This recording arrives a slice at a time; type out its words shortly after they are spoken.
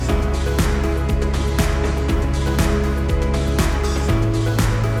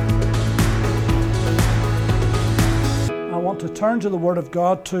turn to the Word of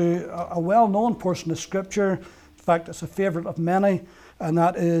God, to a well-known portion of Scripture. In fact, it's a favourite of many, and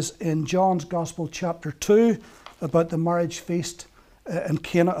that is in John's Gospel, chapter 2, about the marriage feast in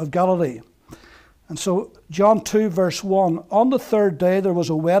Cana of Galilee. And so, John 2, verse 1, on the third day there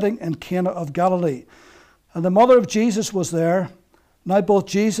was a wedding in Cana of Galilee, and the mother of Jesus was there. Now both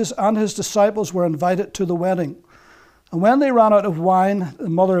Jesus and his disciples were invited to the wedding. And when they ran out of wine, the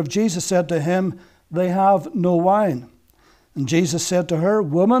mother of Jesus said to him, "They have no wine." And Jesus said to her,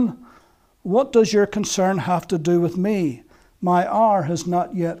 "Woman, what does your concern have to do with me? My hour has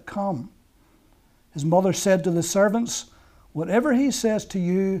not yet come." His mother said to the servants, "Whatever he says to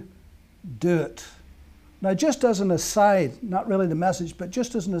you, do it." Now, just as an aside, not really the message, but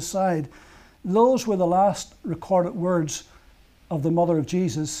just as an aside, those were the last recorded words of the mother of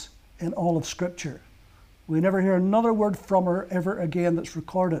Jesus in all of Scripture. We never hear another word from her ever again that's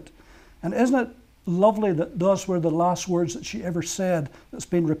recorded. And isn't it lovely that those were the last words that she ever said that's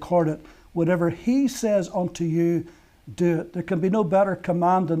been recorded? Whatever he says unto you, do it. There can be no better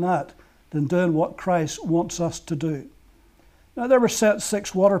command than that, than doing what Christ wants us to do. Now there were set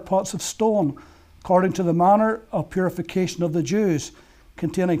 6 water pots of stone, according to the manner of purification of the Jews,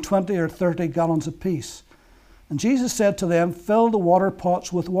 containing 20 or 30 gallons apiece. And Jesus said to them, "Fill the water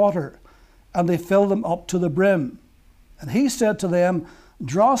pots with water." And they filled them up to the brim. And he said to them,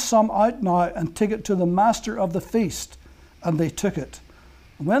 "Draw some out now and take it to the master of the feast." And they took it.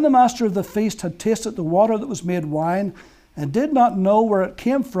 And when the master of the feast had tasted the water that was made wine, and did not know where it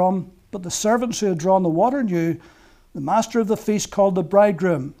came from, but the servants who had drawn the water knew, the master of the feast called the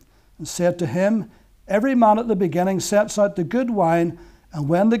bridegroom, and said to him, "Every man at the beginning sets out the good wine, and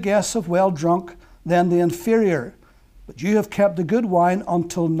when the guests have well drunk, then the inferior. But you have kept the good wine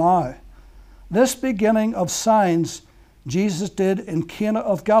until now." This beginning of signs Jesus did in Cana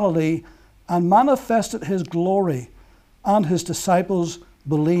of Galilee, and manifested his glory, and his disciples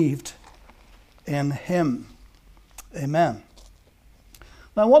believed in him. Amen.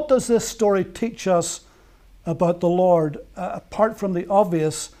 Now, what does this story teach us about the Lord, apart from the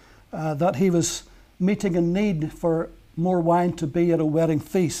obvious that he was meeting a need for more wine to be at a wedding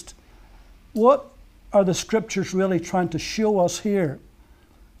feast? What are the Scriptures really trying to show us here?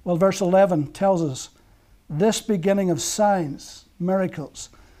 Well, verse 11 tells us, this beginning of signs, miracles,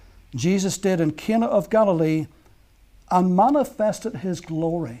 Jesus did in Cana of Galilee, and manifested his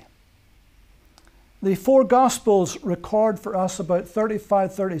glory. The 4 Gospels record for us about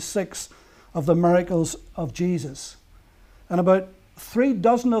 35, 36 of the miracles of Jesus. And about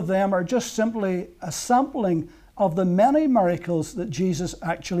 36 of them are just simply a sampling of the many miracles that Jesus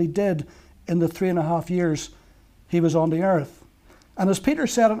actually did in the 3.5 years he was on the earth. And as Peter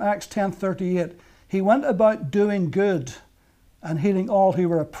said in Acts 10:38, he went about doing good and healing all who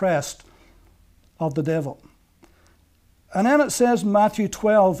were oppressed of the devil. And then it says in Matthew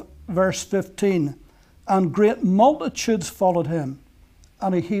 12, verse 15, and great multitudes followed him,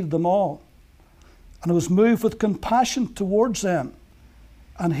 and he healed them all. And he was moved with compassion towards them,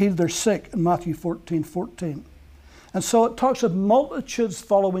 and healed their sick in Matthew 14:14. And so it talks of multitudes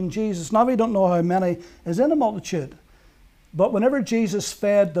following Jesus. Now we don't know how many is in a multitude. But whenever Jesus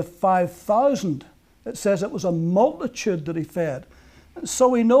fed the 5,000, it says it was a multitude that he fed. So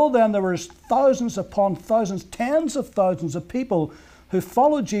we know then there was thousands upon thousands, tens of thousands of people who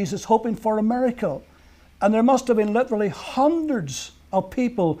followed Jesus hoping for a miracle. And there must have been literally hundreds of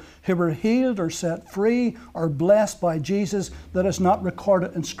people who were healed or set free or blessed by Jesus that is not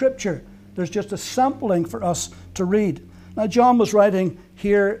recorded in Scripture. There's just a sampling for us to read. Now John was writing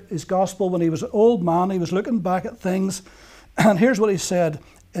here his gospel when he was an old man. He was looking back at things. And here's what he said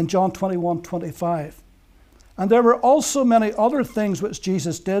in John 21:25. And there were also many other things which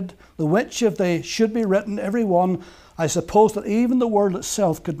Jesus did, the which if they should be written every one, I suppose that even the world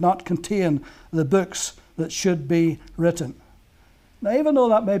itself could not contain the books that should be written. Now, even though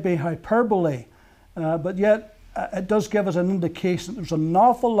that may be hyperbole, but yet it does give us an indication that there's an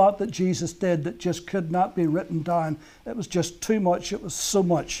awful lot that Jesus did that just could not be written down. It was just too much. It was so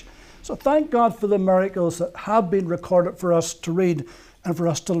much. So thank God for the miracles that have been recorded for us to read and for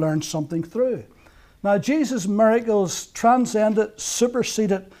us to learn something through. Now, Jesus' miracles transcended,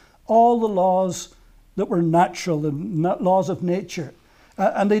 superseded all the laws that were natural, the laws of nature.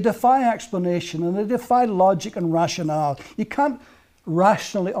 And they defy explanation, and they defy logic and rationale. You can't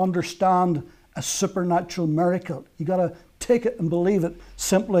rationally understand a supernatural miracle. You got to take it and believe it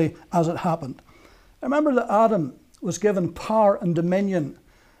simply as it happened. Remember that Adam was given power and dominion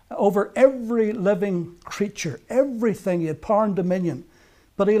over every living creature, everything. He had power and dominion.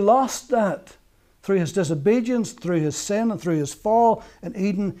 But he lost that through his disobedience, through his sin, and through his fall in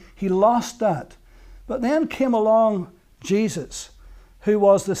Eden. He lost that. But then came along Jesus, who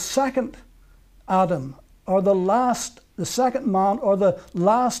was the second Adam, or the second man, or the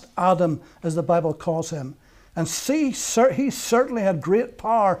last Adam, as the Bible calls him. And he certainly had great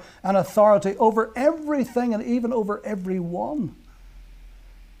power and authority over everything and even over everyone.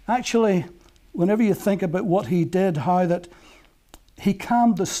 Actually, whenever you think about what he did, how that he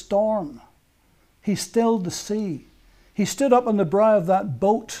calmed the storm, he stilled the sea. He stood up on the brow of that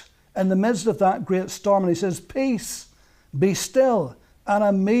boat in the midst of that great storm, and he says, "Peace, be still." And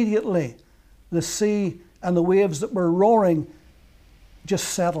immediately the sea and the waves that were roaring just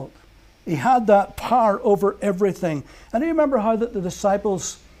settled. He had that power over everything. And do you remember how that the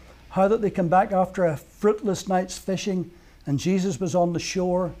disciples, how that they came back after a fruitless night's fishing, and Jesus was on the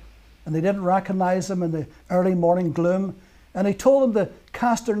shore, and they didn't recognize him in the early morning gloom, and he told them to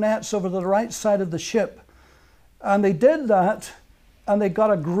cast their nets over the right side of the ship. And they did that, and they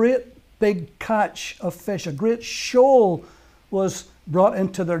got a great big catch of fish. A great shoal was brought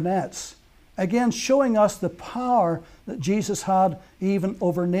into their nets. Again, showing us the power that Jesus had even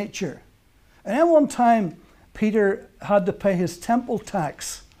over nature. And then one time, Peter had to pay his temple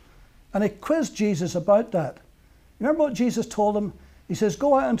tax, and he quizzed Jesus about that. Remember what Jesus told him? He says,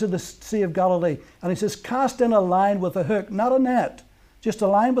 "Go out into the Sea of Galilee," and he says, "Cast in a line with a hook," not a net, just a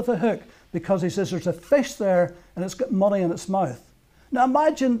line with a hook, because he says there's a fish there and it's got money in its mouth. Now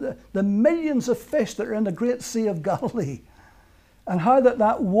imagine the millions of fish that are in the great Sea of Galilee, and how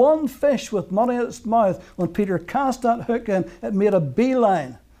that one fish with money in its mouth, when Peter cast that hook in, it made a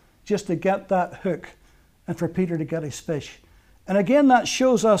beeline just to get that hook and for Peter to get his fish. And again, that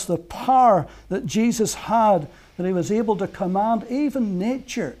shows us the power that Jesus had, that he was able to command even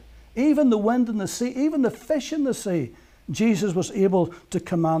nature, even the wind in the sea, even the fish in the sea. Jesus was able to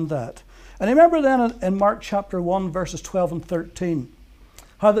command that. And remember then in Mark chapter 1, verses 12 and 13,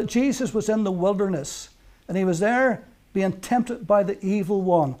 how that Jesus was in the wilderness, and he was there being tempted by the evil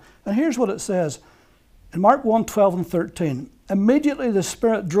one. And here's what it says in Mark 1, 12 and 13. "Immediately the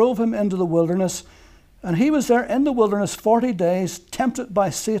Spirit drove him into the wilderness, and he was there in the wilderness 40 days, tempted by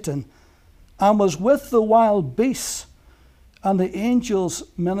Satan, and was with the wild beasts, and the angels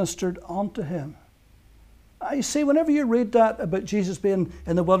ministered unto him." You see, whenever you read that about Jesus being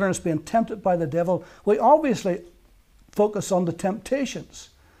in the wilderness, being tempted by the devil, we obviously focus on the temptations.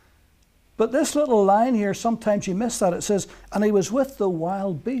 But this little line here, sometimes you miss that. It says, "And he was with the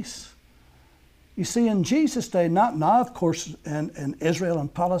wild beasts." You see, in Jesus' day, not now, of course, in Israel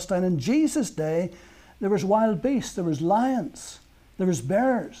and Palestine, in Jesus' day, there was wild beasts. There was lions, there was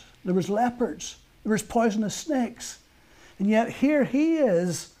bears, there was leopards, there was poisonous snakes. And yet here he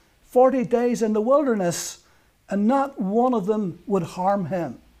is, 40 days in the wilderness, and not one of them would harm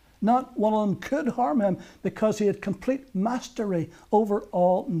him. Not one of them could harm him, because he had complete mastery over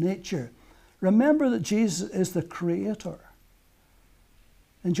all nature. Remember that Jesus is the Creator.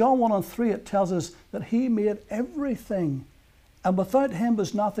 In John 1 and 3, it tells us that he made everything, and without him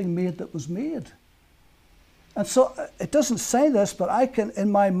was nothing made that was made. And so it doesn't say this, but I can,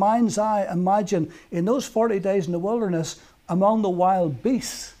 in my mind's eye, imagine in those 40 days in the wilderness among the wild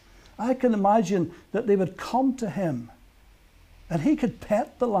beasts, I can imagine that they would come to him, and he could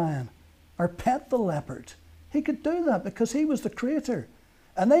pet the lion or pet the leopard. He could do that because he was the Creator.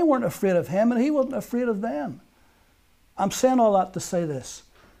 And they weren't afraid of him, and he wasn't afraid of them. I'm saying all that to say this,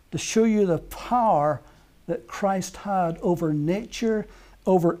 to show you the power that Christ had over nature,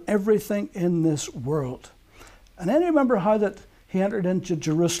 over everything in this world. And then remember how that he entered into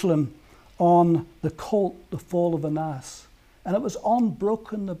Jerusalem on the colt, the foal of an ass. And it was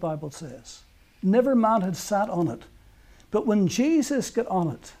unbroken, the Bible says. Never man had sat on it. But when Jesus got on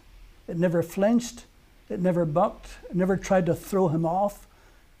it, it never flinched, it never bucked, it never tried to throw him off.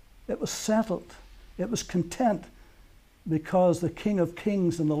 It was settled. It was content, because the King of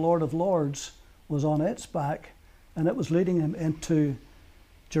Kings and the Lord of Lords was on its back, and it was leading him into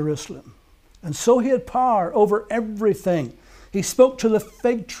Jerusalem. And so he had power over everything. He spoke to the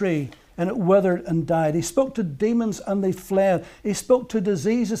fig tree, and it withered and died. He spoke to demons, and they fled. He spoke to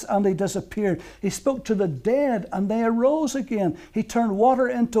diseases, and they disappeared. He spoke to the dead, and they arose again. He turned water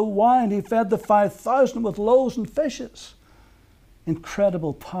into wine. He fed the 5,000 with loaves and fishes.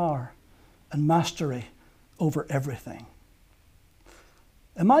 Incredible power and mastery over everything.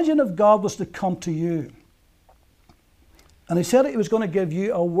 Imagine if God was to come to you, and he said he was going to give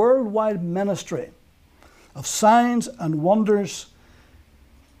you a worldwide ministry of signs and wonders,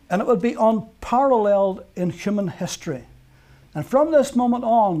 and it would be unparalleled in human history. And from this moment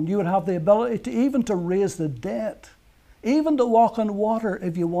on, you would have the ability to even to raise the dead, even to walk on water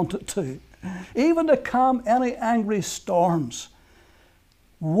if you wanted to, even to calm any angry storms.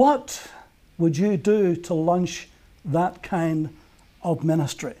 What would you do to launch that kind of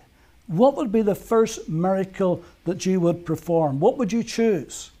ministry? What would be the first miracle that you would perform? What would you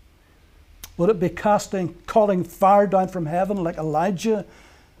choose? Would it be calling fire down from heaven like Elijah?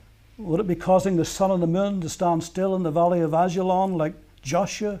 Would it be causing the sun and the moon to stand still in the valley of Ajalon like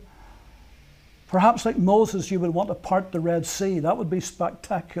Joshua? Perhaps like Moses, you would want to part the Red Sea. That would be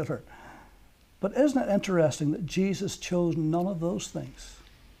spectacular. But isn't it interesting that Jesus chose none of those things?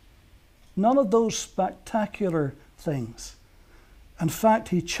 None of those spectacular things. In fact,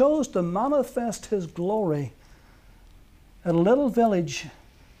 he chose to manifest his glory at a little village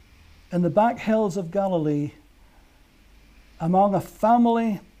in the back hills of Galilee among a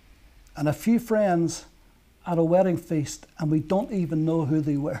family and a few friends at a wedding feast, and we don't even know who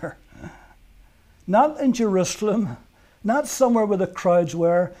they were. Not in Jerusalem, not somewhere where the crowds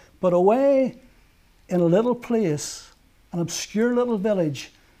were, but away in a little place, an obscure little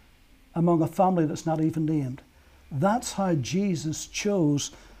village among a family that's not even named. That's how Jesus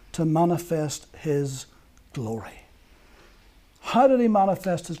chose to manifest his glory. How did he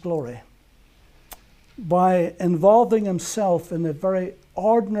manifest his glory? By involving himself in the very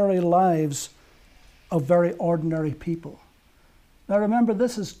ordinary lives of very ordinary people. Now remember,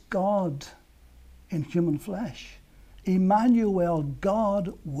 this is God in human flesh. Emmanuel,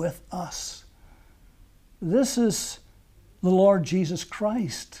 God with us. This is the Lord Jesus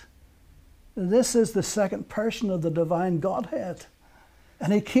Christ. This is the second person of the divine Godhead.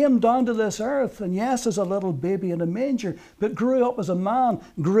 And he came down to this earth, and yes, as a little baby in a manger, but grew up as a man,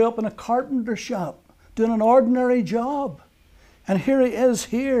 grew up in a carpenter shop, doing an ordinary job. And here he is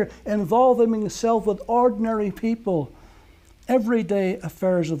here, involving himself with ordinary people, everyday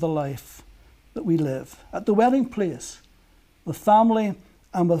affairs of the life that we live. At the wedding place, with family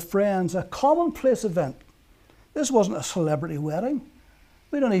and with friends, a commonplace event. This wasn't a celebrity wedding.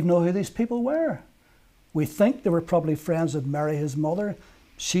 We don't even know who these people were. We think they were probably friends of Mary, his mother.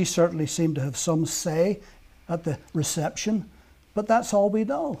 She certainly seemed to have some say at the reception, but that's all we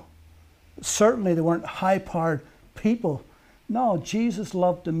know. Certainly they weren't high-powered people. No, Jesus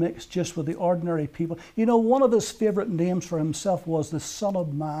loved to mix just with the ordinary people. You know, one of his favorite names for himself was the Son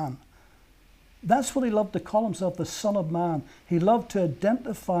of Man. That's what he loved to call himself, the Son of Man. He loved to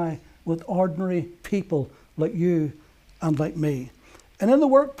identify with ordinary people like you and like me. And in the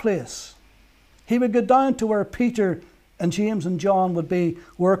workplace, he would go down to where Peter and James and John would be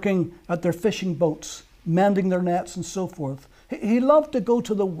working at their fishing boats, mending their nets and so forth. He loved to go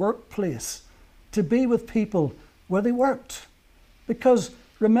to the workplace, to be with people where they worked. Because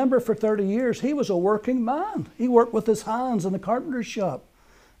remember, for 30 years, he was a working man. He worked with his hands in the carpenter's shop.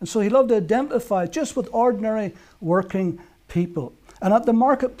 And so he loved to identify just with ordinary working people. And at the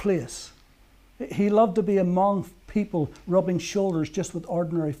marketplace, he loved to be among people rubbing shoulders just with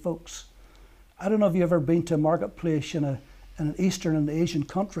ordinary folks. I don't know if you've ever been to a marketplace in an Eastern and Asian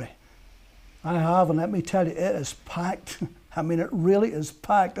country. I have, and let me tell you, it is packed. I mean, it really is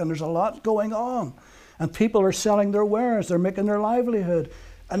packed, and there's a lot going on. And people are selling their wares, they're making their livelihood.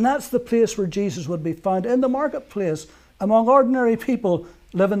 And that's the place where Jesus would be found, in the marketplace, among ordinary people,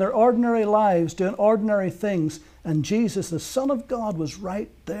 living their ordinary lives, doing ordinary things. And Jesus, the Son of God, was right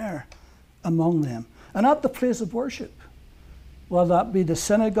there among them. And at the place of worship, whether that be the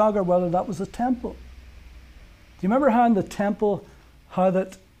synagogue or whether that was the temple. Do you remember how in the temple, how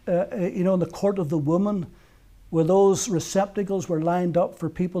that, in the court of the woman, where those receptacles were lined up for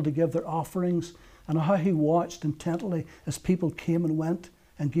people to give their offerings, and how he watched intently as people came and went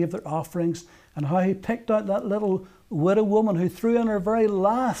and gave their offerings, and how he picked out that little widow woman who threw in her very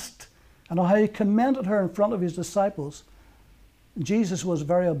last, and how he commended her in front of his disciples. Jesus was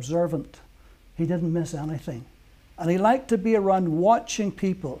very observant. He didn't miss anything. And he liked to be around watching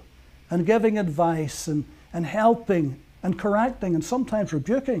people and giving advice and helping and correcting and sometimes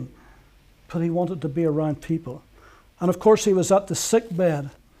rebuking. But he wanted to be around people. And of course he was at the sick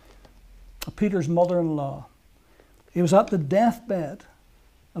bed of Peter's mother-in-law. He was at the deathbed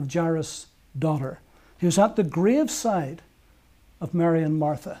of Jairus' daughter. He was at the graveside of Mary and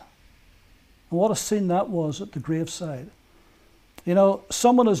Martha. And what a scene that was at the graveside. You know,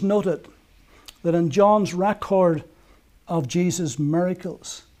 someone has noted that in John's record of Jesus'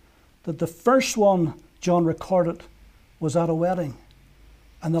 miracles, that the first one John recorded was at a wedding.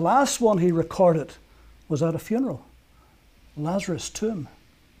 And the last one he recorded was at a funeral, Lazarus' tomb.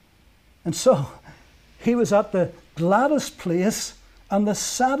 And so he was at the gladdest place and the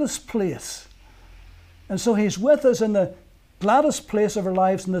saddest place. And so he's with us in the gladdest place of our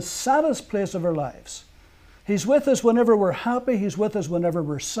lives and the saddest place of our lives. He's with us whenever we're happy. He's with us whenever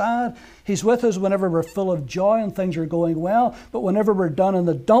we're sad. He's with us whenever we're full of joy and things are going well. But whenever we're down in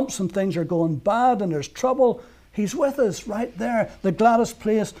the dumps and things are going bad and there's trouble, He's with us right there. The gladdest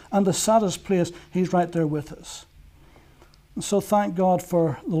place and the saddest place, He's right there with us. And so thank God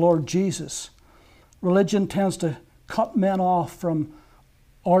for the Lord Jesus. Religion tends to cut men off from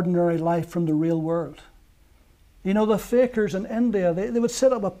ordinary life, from the real world. You know, the fakers in India, they would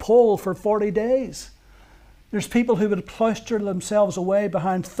sit up a pole for 40 days. There's people who would cloister themselves away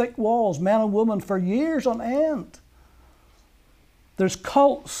behind thick walls, men and women, for years on end. There's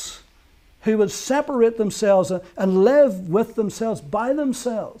cults who would separate themselves and live with themselves, by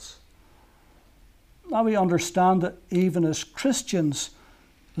themselves. Now we understand that even as Christians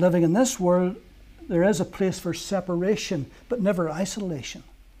living in this world, there is a place for separation, but never isolation.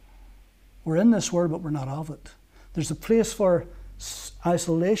 We're in this world, but we're not of it. There's a place for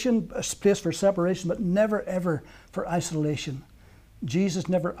isolation, a place for separation, but never ever for isolation. Jesus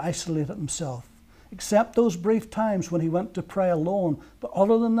never isolated Himself, except those brief times when He went to pray alone. But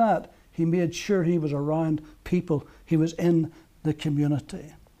other than that, He made sure He was around people. He was in the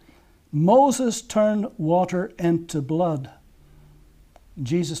community. Moses turned water into blood.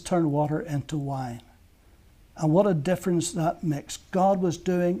 Jesus turned water into wine. And what a difference that makes. God was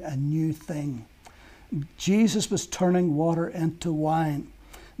doing a new thing. Jesus was turning water into wine.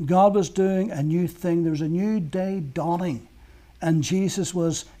 God was doing a new thing. There was a new day dawning, and Jesus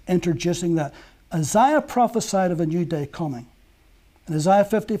was introducing that. Isaiah prophesied of a new day coming. In Isaiah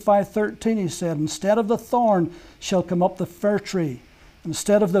 55:13 he said, instead of the thorn shall come up the fir tree.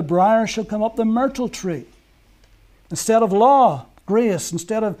 Instead of the briar shall come up the myrtle tree. Instead of law, grace.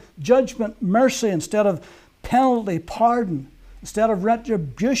 Instead of judgment, mercy. Instead of penalty, pardon. Instead of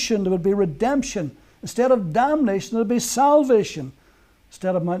retribution, there would be redemption. Instead of damnation, there would be salvation.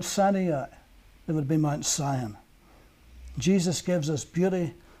 Instead of Mount Sinai, there would be Mount Zion. Jesus gives us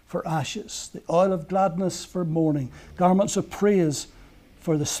beauty for ashes, the oil of gladness for mourning, garments of praise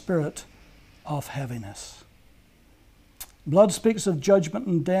for the spirit of heaviness. Blood speaks of judgment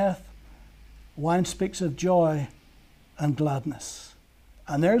and death. Wine speaks of joy and gladness.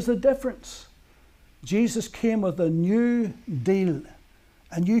 And there's the difference. Jesus came with a new deal,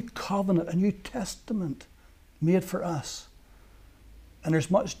 a new covenant, a new testament made for us. And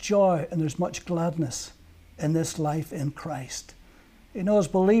there's much joy and there's much gladness in this life in Christ. You know, as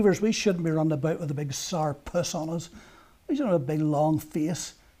believers, we shouldn't be running about with a big sour puss on us. We shouldn't have a big long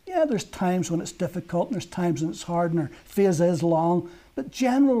face. Yeah, there's times when it's difficult and there's times when it's hard and our face is long. But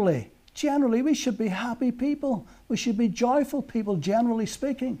generally, we should be happy people. We should be joyful people, generally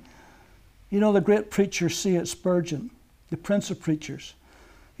speaking. You know, the great preacher C.H. Spurgeon, the Prince of Preachers,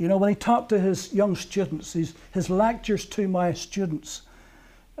 you know, when he talked to his young students, his lectures to my students,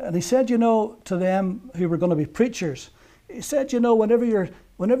 and he said, you know, to them who were going to be preachers, he said, you know, whenever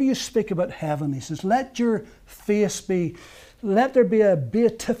you speak about heaven, he says, let there be a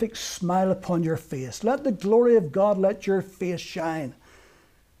beatific smile upon your face. Let the glory of God, let your face shine.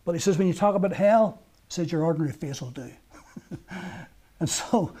 But he says, when you talk about hell, he says, your ordinary face will do. And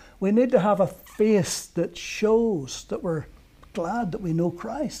so we need to have a face that shows that we're glad that we know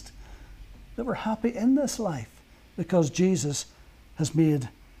Christ, that we're happy in this life because Jesus has made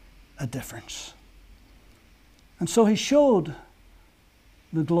a difference. And so He showed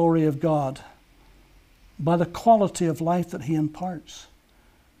the glory of God by the quality of life that He imparts.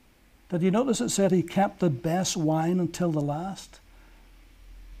 Did you notice it said He kept the best wine until the last?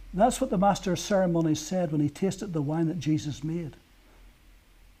 That's what the master of ceremonies said when he tasted the wine that Jesus made.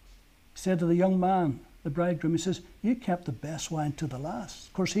 He said to the young man, the bridegroom, he says, you kept the best wine to the last.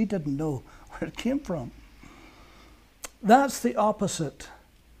 Of course, he didn't know where it came from. That's the opposite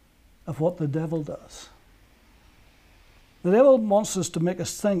of what the devil does. The devil wants us to make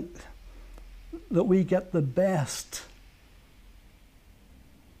us think that we get the best.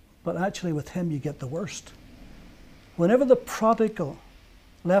 But actually with him you get the worst. Whenever the prodigal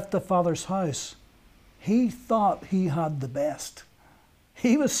left the father's house, he thought he had the best.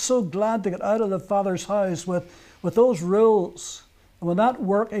 He was so glad to get out of the father's house with those rules, and with that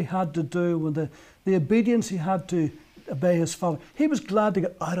work he had to do, with the obedience he had to obey his father. He was glad to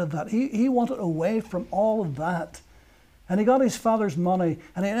get out of that. He wanted away from all of that. And he got his father's money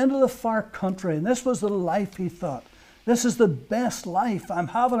and he went into the far country, and this was the life he thought. This is the best life. I'm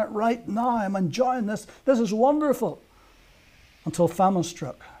having it right now. I'm enjoying this. This is wonderful. Until famine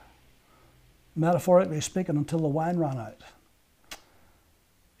struck. Metaphorically speaking, until the wine ran out.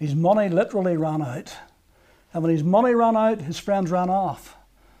 His money literally ran out. And when his money ran out, his friends ran off.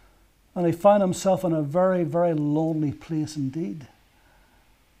 And he found himself in a very, very lonely place indeed.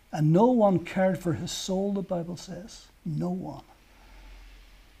 And no one cared for his soul, the Bible says. No one.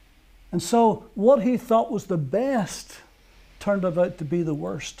 And so what he thought was the best turned out to be the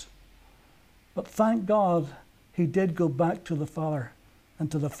worst. But thank God he did go back to the Father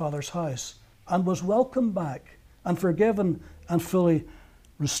and to the Father's house, and was welcomed back and forgiven and fully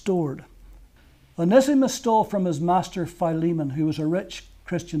restored. Onesimus stole from his master Philemon, who was a rich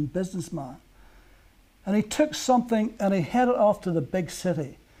Christian businessman. And he took something and he headed off to the big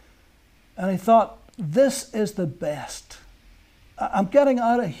city. And he thought, this is the best. I'm getting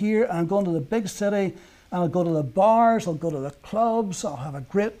out of here and I'm going to the big city, and I'll go to the bars, I'll go to the clubs, I'll have a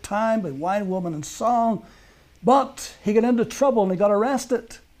great time with wine, woman and song. But he got into trouble and he got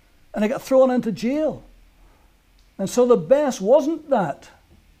arrested and he got thrown into jail. And so the best wasn't that.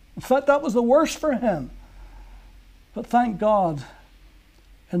 In fact, that was the worst for him. But thank God,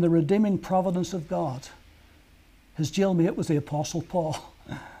 in the redeeming providence of God, his jailmate was the Apostle Paul.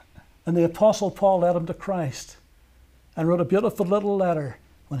 And the Apostle Paul led him to Christ and wrote a beautiful little letter.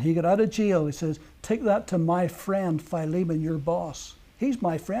 When he got out of jail, he says, take that to my friend Philemon, your boss. He's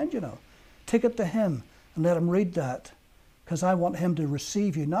my friend, you know. Take it to him and let him read that, because I want him to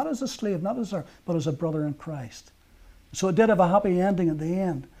receive you, not as a slave, not as but as a brother in Christ. So it did have a happy ending at the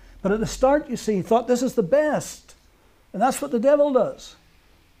end. But at the start, you see, he thought this is the best. And that's what the devil does.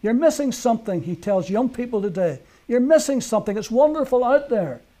 You're missing something, he tells young people today. You're missing something. It's wonderful out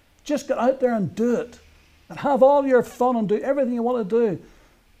there. Just get out there and do it. And have all your fun and do everything you want to do.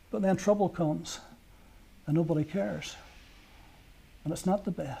 But then trouble comes and nobody cares. And it's not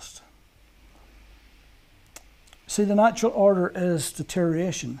the best. See, the natural order is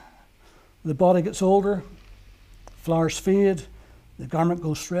deterioration. The body gets older, flowers fade, the garment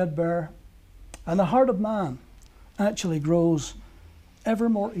goes threadbare, and the heart of man actually grows ever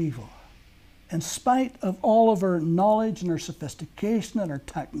more evil. In spite of all of our knowledge and our sophistication and our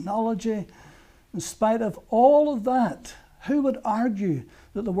technology, in spite of all of that, who would argue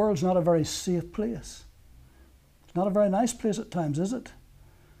that the world's not a very safe place? It's not a very nice place at times, is it?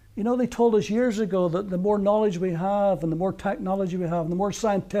 You know, they told us years ago that the more knowledge we have and the more technology we have and the more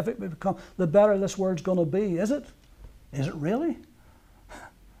scientific we become, the better this world's going to be. Is it? Is it really?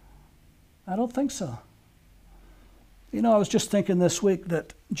 I don't think so. You know, I was just thinking this week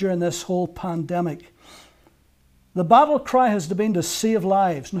that during this whole pandemic, the battle cry has been to save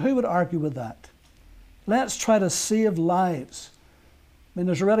lives. And who would argue with that? Let's try to save lives. I mean,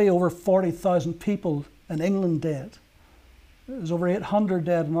 there's already over 40,000 people in England dead. There's over 800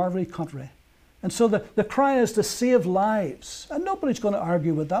 dead in every country. And so the cry is to save lives. And nobody's going to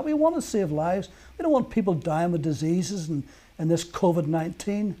argue with that. We want to save lives. We don't want people dying with diseases and this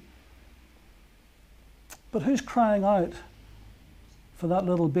COVID-19. But who's crying out for that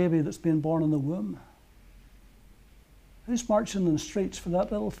little baby that's been born in the womb? Who's marching in the streets for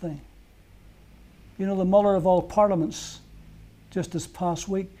that little thing? You know, the Muller of all parliaments, just this past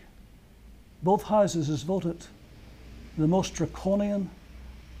week, both houses has voted the most draconian,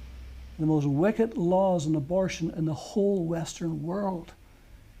 the most wicked laws on abortion in the whole Western world.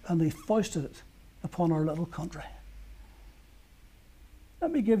 And they foisted it upon our little country.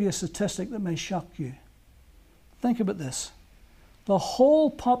 Let me give you a statistic that may shock you. Think about this. The whole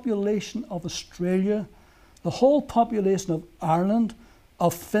population of Australia, the whole population of Ireland,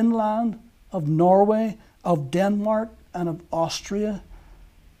 of Finland, of Norway, of Denmark, and of Austria,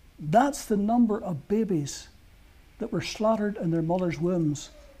 that's the number of babies that were slaughtered in their mother's wombs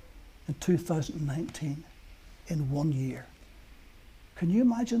in 2019, in 1 year. Can you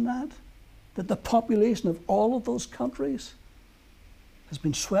imagine that? That the population of all of those countries has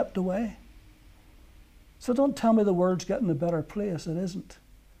been swept away? So don't tell me the world's getting a better place. It isn't.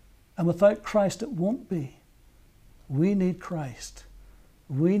 And without Christ, it won't be. We need Christ.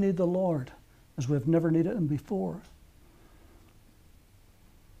 We need the Lord as we've never needed him before.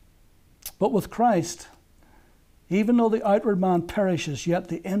 But with Christ, even though the outward man perishes, yet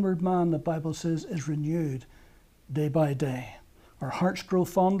the inward man, the Bible says, is renewed day by day. Our hearts grow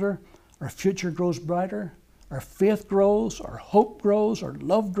fonder, our future grows brighter, our faith grows, our hope grows, our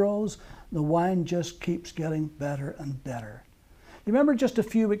love grows. The wine just keeps getting better and better. You remember just a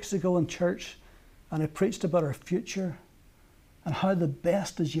few weeks ago in church, and I preached about our future and how the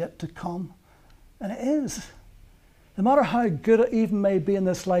best is yet to come. And it is. No matter how good it even may be in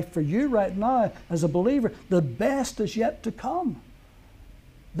this life for you right now as a believer, the best is yet to come.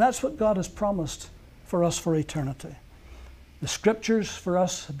 That's what God has promised for us for eternity. The scriptures for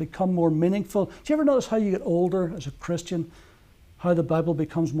us have become more meaningful. Do you ever notice how you get older as a Christian, how the Bible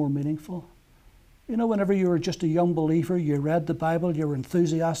becomes more meaningful? You know, whenever you were just a young believer, you read the Bible, you were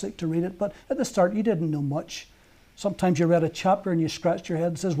enthusiastic to read it, but at the start you didn't know much. Sometimes you read a chapter and you scratched your head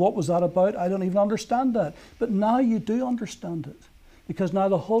and says, what was that about? I don't even understand that. But now you do understand it, because now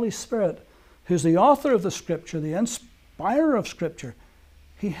the Holy Spirit, who's the author of the Scripture, the inspirer of Scripture,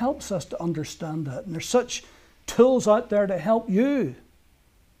 he helps us to understand that. And there's such tools out there to help you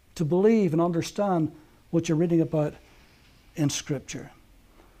to believe and understand what you're reading about in Scripture.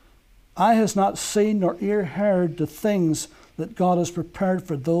 Eye has not seen nor ear heard the things that God has prepared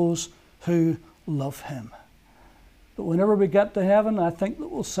for those who love him. But whenever we get to heaven, I think that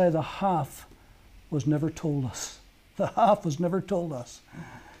we'll say the half was never told us. The half was never told us.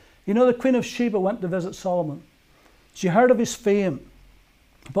 You know, the Queen of Sheba went to visit Solomon. She heard of his fame.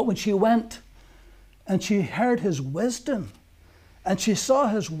 But when she went and she heard his wisdom and she saw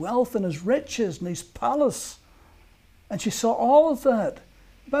his wealth and his riches and his palace and she saw all of that,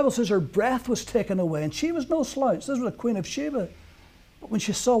 the Bible says her breath was taken away, and she was no slouch. This was the Queen of Sheba. But when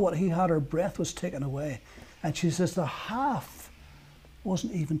she saw what he had, her breath was taken away. And she says, the half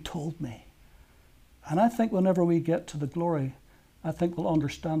wasn't even told me. And I think whenever we get to the glory, I think we'll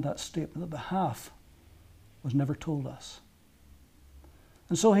understand that statement, that the half was never told us.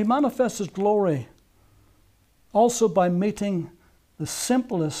 And so he manifests his glory also by meeting the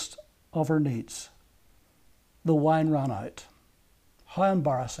simplest of her needs. The wine ran out. How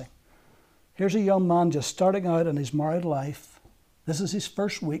embarrassing. Here's a young man just starting out in his married life. This is his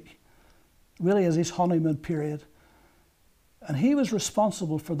first week. Really is his honeymoon period. And he was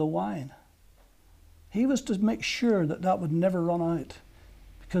responsible for the wine. He was to make sure that that would never run out.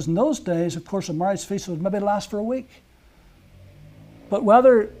 Because in those days, of course, a marriage feast would maybe last for a week. But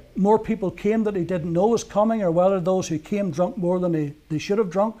whether more people came that he didn't know was coming, or whether those who came drunk more than they should have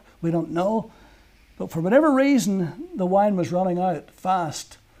drunk, we don't know. But for whatever reason, the wine was running out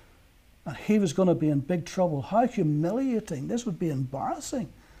fast. And he was going to be in big trouble. How humiliating. This would be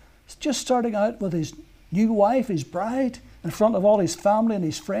embarrassing. He's just starting out with his new wife, his bride, in front of all his family and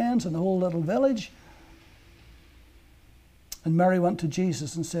his friends and the whole little village. And Mary went to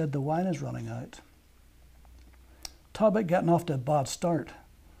Jesus and said, the wine is running out. Talk about getting off to a bad start.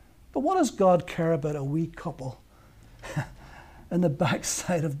 But what does God care about a wee couple in the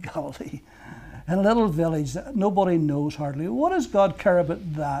backside of Galilee? In a little village that nobody knows hardly. What does God care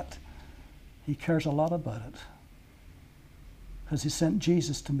about that? He cares a lot about it. Because he sent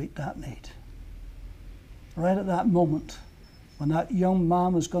Jesus to meet that need. Right at that moment, when that young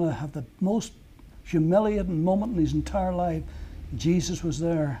man was going to have the most humiliating moment in his entire life, Jesus was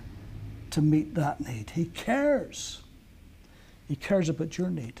there to meet that need. He cares. He cares about your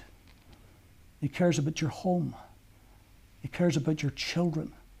need. He cares about your home. He cares about your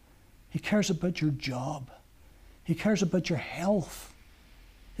children. He cares about your job. He cares about your health.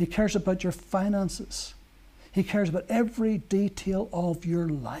 He cares about your finances. He cares about every detail of your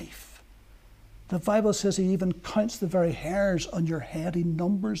life. The Bible says he even counts the very hairs on your head. He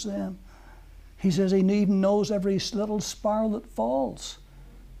numbers them. He says he even knows every little sparrow that falls.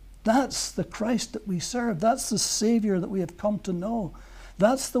 That's the Christ that we serve. That's the Savior that we have come to know.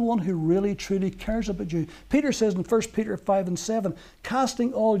 That's the one who really, truly cares about you. Peter says in 1 Peter 5 and 7,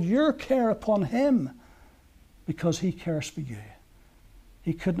 casting all your care upon him because he cares for you.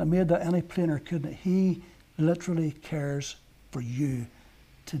 He couldn't have made that any plainer, couldn't he? He literally cares for you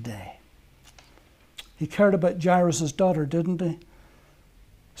today. He cared about Jairus' daughter, didn't he?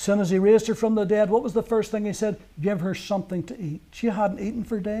 As soon as he raised her from the dead, what was the first thing he said? Give her something to eat. She hadn't eaten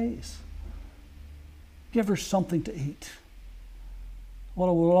for days. Give her something to eat. What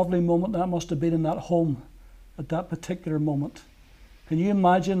a lovely moment that must have been in that home at that particular moment. Can you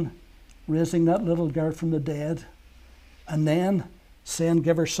imagine raising that little girl from the dead and then saying,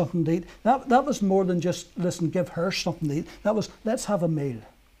 give her something to eat? That was more than just, listen, give her something to eat. That was, let's have a meal.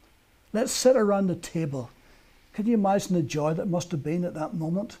 Let's sit around the table. Can you imagine the joy that must have been at that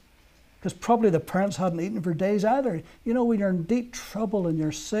moment? Because probably the parents hadn't eaten for days either. You know, when you're in deep trouble and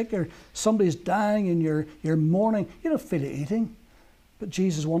you're sick or somebody's dying and you're mourning, you don't feel like eating. But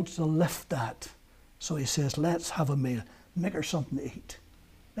Jesus wants to lift that. So he says, let's have a meal. Make her something to eat.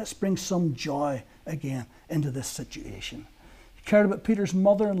 Let's bring some joy again into this situation. He cared about Peter's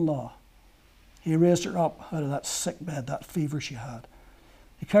mother-in-law. He raised her up out of that sick bed, that fever she had.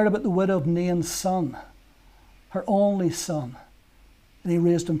 He cared about the widow of Nain's son, her only son. And he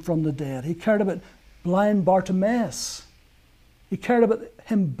raised him from the dead. He cared about blind Bartimaeus. He cared about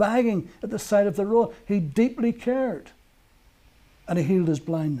him begging at the side of the road. He deeply cared. And he healed his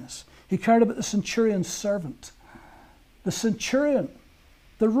blindness. He cared about the centurion's servant. The centurion,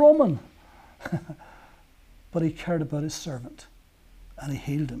 the Roman. But he cared about his servant. And he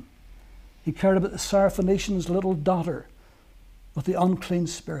healed him. He cared about the Syrophoenician's little daughter with the unclean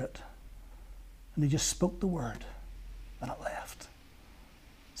spirit. And he just spoke the word and it left.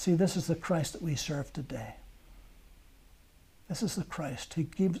 See, this is the Christ that we serve today. This is the Christ who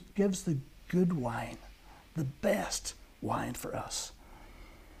gives the good wine, the best wine for us.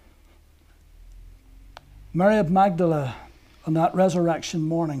 Mary of Magdala, on that resurrection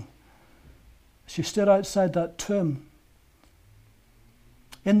morning, she stood outside that tomb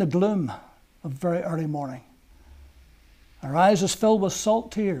in the gloom of very early morning. Her eyes was filled with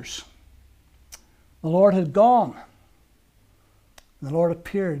salt tears. The Lord had gone. The Lord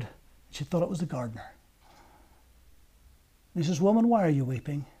appeared. She thought it was the gardener. He says, "Woman, why are you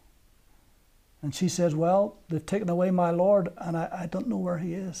weeping?" And she says, "Well, they've taken away my Lord, and I don't know where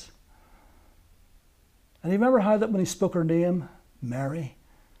he is." And you remember how that when he spoke her name, Mary,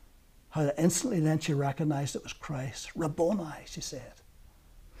 how that instantly then she recognized it was Christ. Rabboni, she said.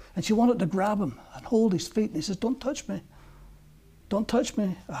 And she wanted to grab him and hold his feet. And he says, "Don't touch me. Don't touch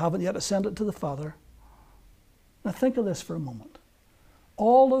me. I haven't yet ascended to the Father." Now think of this for a moment.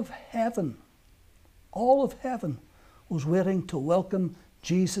 All of heaven was waiting to welcome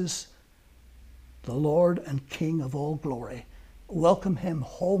Jesus, the Lord and King of all glory. Welcome him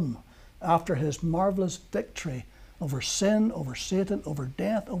home after his marvelous victory over sin, over Satan, over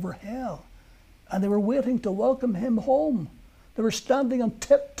death, over hell. And they were waiting to welcome him home. They were standing on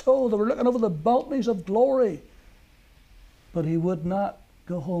tiptoe. They were looking over the balconies of glory. But he would not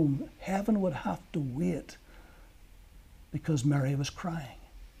go home. Heaven would have to wait because Mary was crying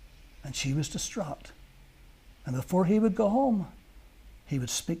and she was distraught. And before he would go home, he would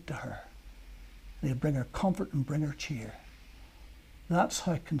speak to her. And he'd bring her comfort and bring her cheer. That's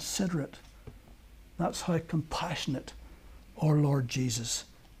how considerate, that's how compassionate our Lord Jesus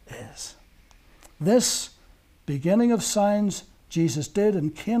is. This beginning of signs Jesus did in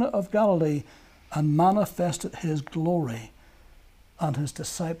Cana of Galilee and manifested his glory, and his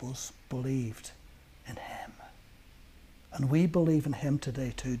disciples believed in him. And we believe in him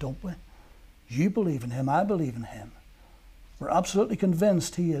today too, don't we? You believe in him, I believe in him. We're absolutely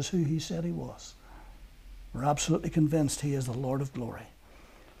convinced he is who he said he was. We're absolutely convinced he is the Lord of glory.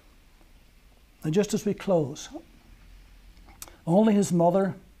 And just as we close, only his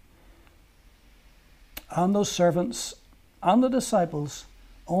mother and those servants and the disciples,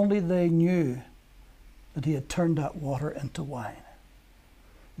 only they knew that he had turned that water into wine.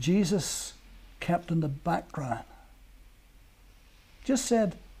 Jesus kept in the background. Just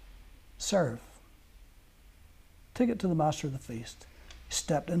said, "Serve. Take it to the master of the feast." He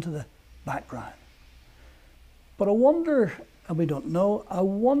stepped into the background. But I wonder, and we don't know, I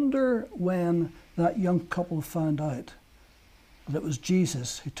wonder when that young couple found out that it was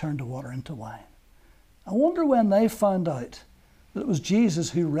Jesus who turned the water into wine. I wonder when they found out that it was Jesus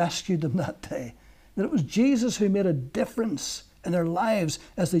who rescued them that day, that it was Jesus who made a difference in their lives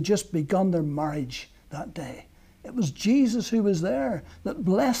as they just begun their marriage that day. It was Jesus who was there that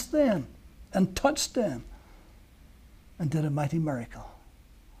blessed them and touched them and did a mighty miracle.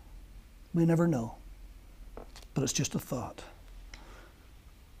 We never know. But it's just a thought.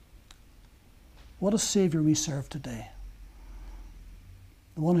 What a Savior we serve today.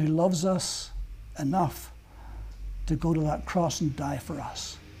 The one who loves us enough to go to that cross and die for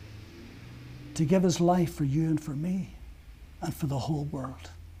us. To give his life for you and for me and for the whole world.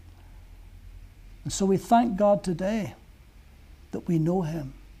 And so we thank God today that we know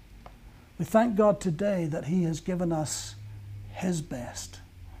him. We thank God today that he has given us his best.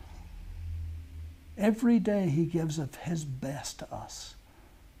 Every day he gives of his best to us.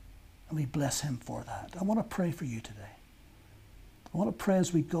 And we bless him for that. I want to pray for you today. I want to pray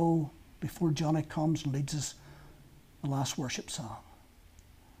as we go before Johnny comes and leads us the last worship song.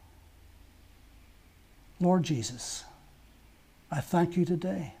 Lord Jesus, I thank you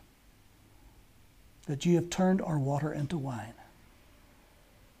today that you have turned our water into wine.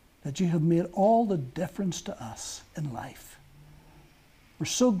 That you have made all the difference to us in life. We're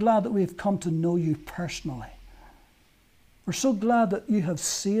so glad that we've come to know you personally. We're so glad that you have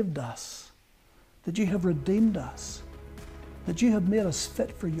saved us, that you have redeemed us, that you have made us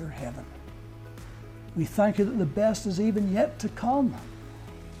fit for your heaven. We thank you that the best is even yet to come,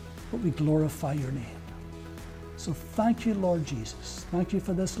 but we glorify your name. So thank you, Lord Jesus. Thank you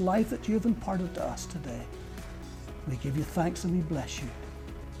for this life that you have imparted to us today. We give you thanks and we bless you.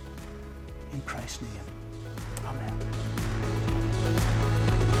 In Christ's name.